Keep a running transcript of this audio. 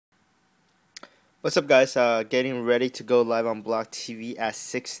What's up, guys? Getting ready to go live on BLOGTV at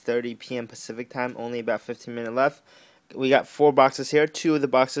 6:30 p.m. Pacific time. Only about 15 minutes left. We got 4 boxes here. 2 of the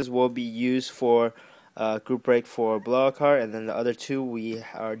boxes will be used for group break for blowout card, and then the other 2 we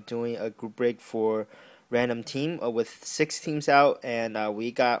are doing a group break for random team with 6 teams out, and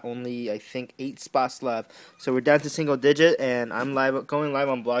we got only I think 8 spots left. So we're down to single digit, and I'm going live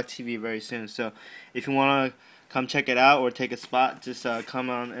on BLOGTV very soon. So if you want to come check it out or take a spot, just come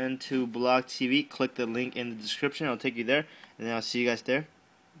on into BLOGTV, click the link in the description, it'll take you there, and then I'll see you guys there.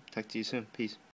 Talk to you soon. Peace.